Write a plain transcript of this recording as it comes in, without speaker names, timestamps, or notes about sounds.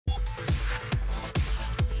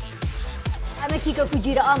Akiko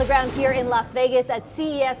Fujita on the ground here in Las Vegas at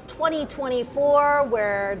CES 2024,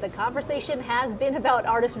 where the conversation has been about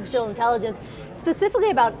artificial intelligence,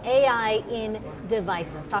 specifically about AI in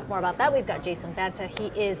devices. Talk more about that. We've got Jason Banta. He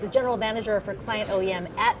is the general manager for client OEM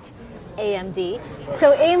at AMD.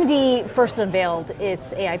 So AMD first unveiled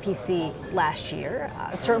its AI PC last year.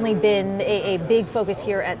 Certainly been a big focus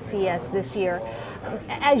here at CES this year.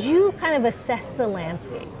 As you kind of assess the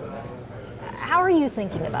landscape, how are you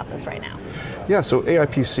thinking about this right now? Yeah, so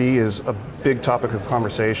AIPC is a big topic of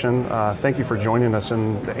conversation. Thank you for joining us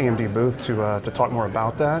in the AMD booth to talk more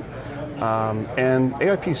about that. And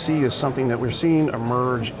AIPC is something that we're seeing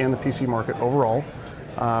emerge in the PC market overall.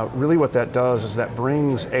 Really what that does is that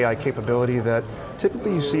brings AI capability that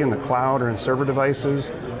typically you see in the cloud or in server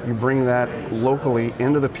devices. You bring that locally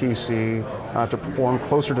into the PC to perform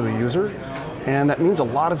closer to the user. And that means a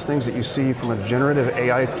lot of things that you see from a generative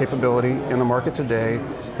AI capability in the market today,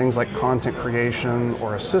 things like content creation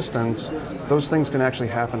or assistance, those things can actually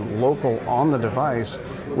happen local on the device,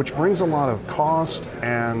 which brings a lot of cost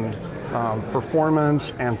and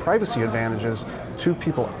performance and privacy advantages to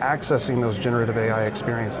people accessing those generative AI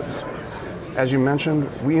experiences. As you mentioned,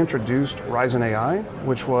 we introduced Ryzen AI,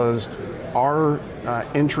 which was our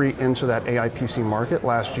entry into that AI PC market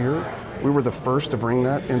last year. We were the first to bring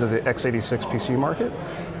that into the x86 PC market,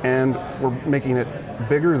 and we're making it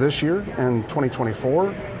bigger this year in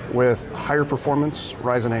 2024 with higher performance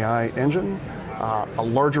Ryzen AI engine, a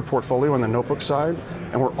larger portfolio on the notebook side,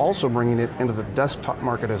 and we're also bringing it into the desktop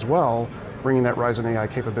market as well, bringing that Ryzen AI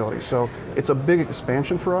capability. So it's a big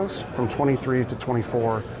expansion for us from 23 to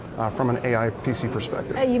 24 from an AI PC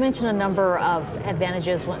perspective. You mentioned a number of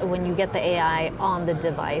advantages when you get the AI on the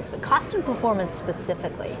device, but cost and performance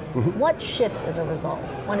specifically, what shifts as a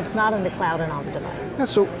result when it's not in the cloud and on the device? Yeah,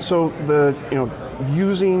 so the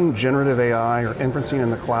using generative AI or inferencing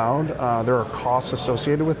in the cloud, there are costs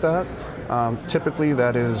associated with that. Typically,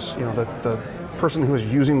 that is the person who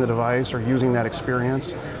is using the device or using that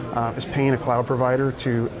experience is paying a cloud provider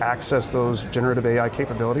to access those generative AI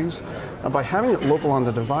capabilities. By having it local on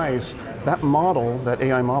the device, that model, that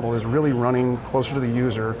AI model, is really running closer to the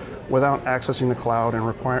user without accessing the cloud and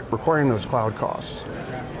requiring those cloud costs.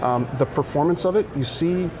 The performance of it, you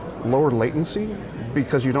see lower latency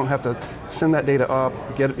because you don't have to send that data up,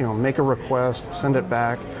 make a request, send it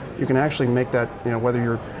back. You can actually make that, whether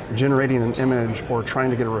you're generating an image or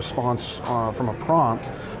trying to get a response from a prompt,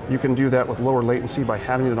 you can do that with lower latency by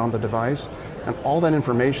having it on the device. And all that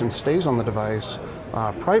information stays on the device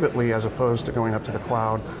privately as opposed to going up to the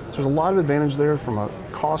cloud. So there's a lot of advantage there from a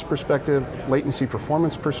cost perspective, latency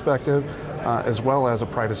performance perspective, as well as a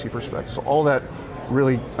privacy perspective. So all that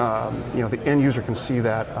really, the end user can see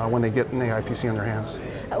that when they get an AI PC in their hands.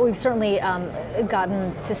 We've certainly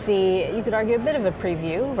gotten to see, you could argue, a bit of a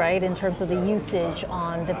preview, right, in terms of the usage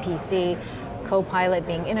on the PC, Copilot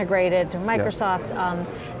being integrated through Microsoft,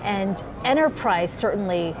 and enterprise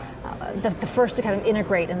certainly the first to kind of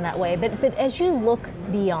integrate in that way. But as you look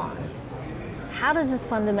beyond, how does this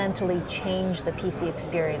fundamentally change the PC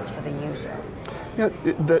experience for the user? Yeah,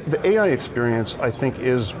 the AI experience, I think,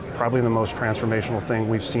 is probably the most transformational thing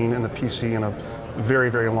we've seen in the PC in a very,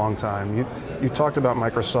 very long time. You talked about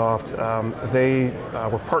Microsoft. They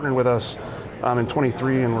were partnering with us in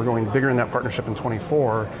 23, and we're going bigger in that partnership in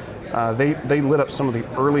 24. They lit up some of the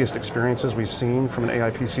earliest experiences we've seen from an AI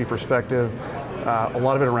PC perspective, a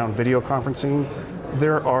lot of it around video conferencing.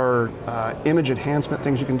 There are image enhancement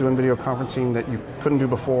things you can do in video conferencing that you couldn't do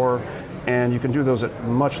before, and you can do those at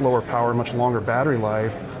much lower power, much longer battery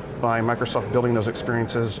life by Microsoft building those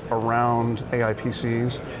experiences around AI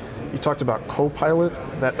PCs. You talked about Copilot,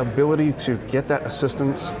 that ability to get that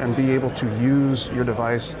assistance and be able to use your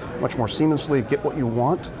device much more seamlessly, get what you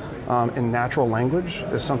want in natural language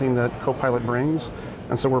is something that Copilot brings.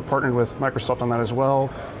 And so we're partnered with Microsoft on that as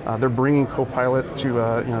well. They're bringing Copilot to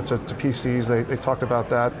PCs. They talked about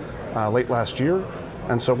that late last year.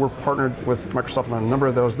 And so we're partnered with Microsoft on a number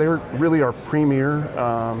of those. They're really our premier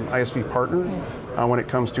ISV partner when it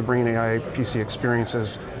comes to bringing AI PC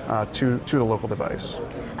experiences to the local device.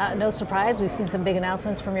 No surprise, we've seen some big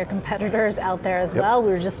announcements from your competitors out there as well. We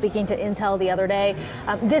were just speaking to Intel the other day.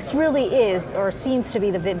 This really is, or seems to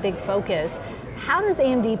be, the big focus. How does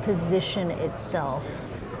AMD position itself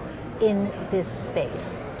in this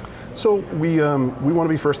space? So we want to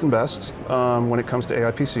be first and best when it comes to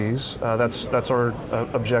AI PCs. That's our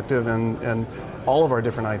objective, and all of our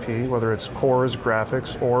different IP, whether it's cores,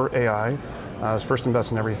 graphics, or AI, is first and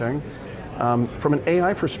best in everything. From an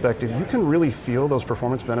AI perspective, you can really feel those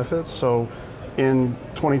performance benefits. So in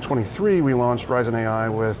 2023, we launched Ryzen AI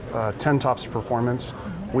with 10 TOPS performance.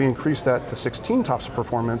 we increased that to 16 TOPS of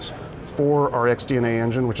performance for our XDNA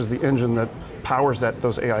engine, which is the engine that powers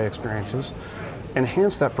those AI experiences.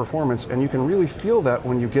 Enhance that performance, and you can really feel that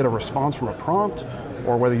when you get a response from a prompt,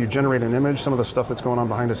 or whether you generate an image, some of the stuff that's going on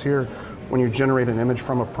behind us here, when you generate an image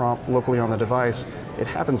from a prompt locally on the device, it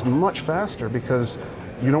happens much faster because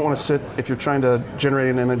you don't want to sit, if you're trying to generate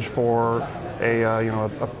an image for a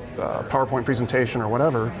PowerPoint presentation or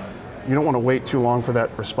whatever, you don't want to wait too long for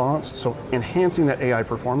that response. So enhancing that AI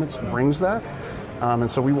performance brings that. And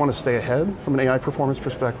so we want to stay ahead from an AI performance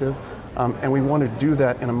perspective. And we want to do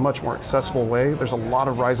that in a much more accessible way. There's a lot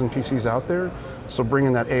of Ryzen PCs out there, so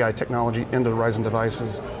bringing that AI technology into the Ryzen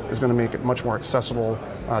devices is going to make it much more accessible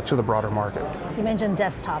to the broader market. You mentioned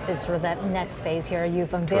desktop is sort of that next phase here.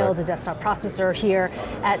 You've unveiled a desktop processor here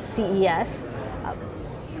at CES.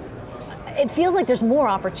 It feels like there's more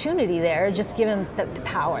opportunity there, just given the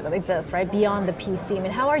power that exists, right, beyond the PC. I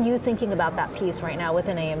mean, how are you thinking about that piece right now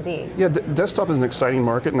within AMD? Yeah, desktop is an exciting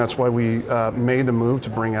market, and that's why we made the move to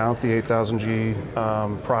bring out the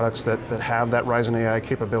 8000G products that have that Ryzen AI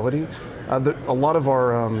capability. A lot of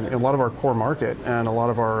our core market and a lot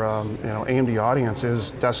of our AMD audience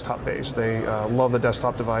is desktop based. They love the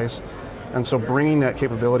desktop device. And so bringing that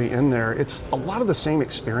capability in there, it's a lot of the same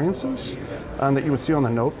experiences that you would see on the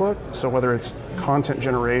notebook. So whether it's content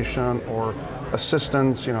generation or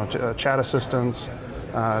assistance, chat assistants,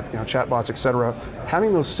 chatbots, et cetera,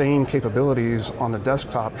 having those same capabilities on the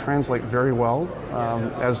desktop translate very well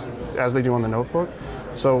as they do on the notebook.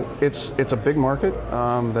 So it's a big market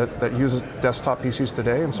that uses desktop PCs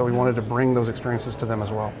today, and so we wanted to bring those experiences to them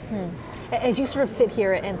as well. As you sort of sit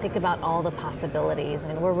here and think about all the possibilities,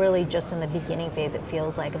 and we're really just in the beginning phase, it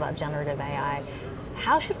feels like, about generative AI,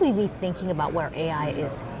 how should we be thinking about where AI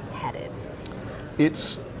is headed?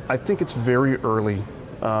 I think it's very early,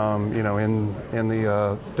 in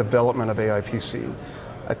the development of AI PC.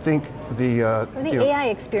 I think the AI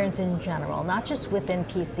experience in general, not just within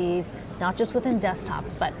PCs, not just within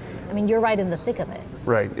desktops, but I mean, you're right in the thick of it.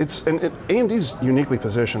 Right. AMD's uniquely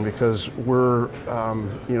positioned because we're,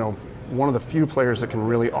 one of the few players that can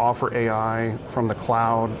really offer AI from the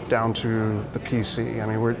cloud down to the PC. I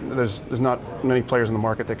mean, there's not many players in the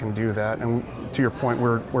market that can do that, and to your point,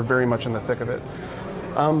 we're very much in the thick of it.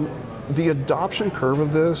 The adoption curve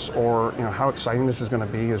of this, or how exciting this is going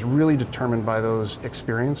to be, is really determined by those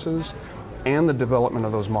experiences and the development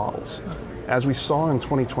of those models. As we saw in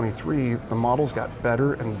 2023, the models got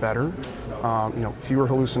better and better. Fewer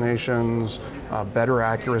hallucinations, better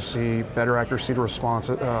accuracy to response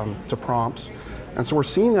to prompts. And so we're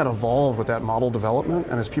seeing that evolve with that model development,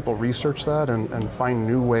 and as people research that and find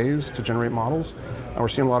new ways to generate models, we're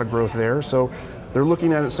seeing a lot of growth there. So they're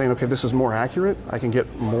looking at it saying, okay, this is more accurate, I can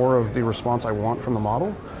get more of the response I want from the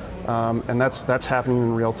model, and that's happening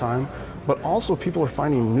in real time. But also people are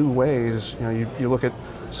finding new ways, you look at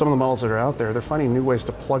some of the models that are out there, they're finding new ways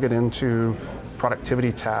to plug it into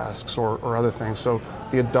productivity tasks or other things. So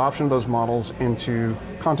the adoption of those models into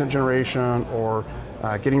content generation or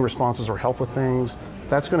getting responses or help with things,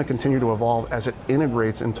 that's going to continue to evolve as it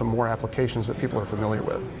integrates into more applications that people are familiar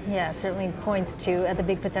with. Yeah, it certainly points to the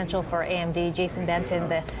big potential for AMD. Jason Banta,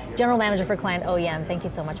 the General Manager for Client OEM, thank you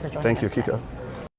so much for joining us. Thank you, Akiko.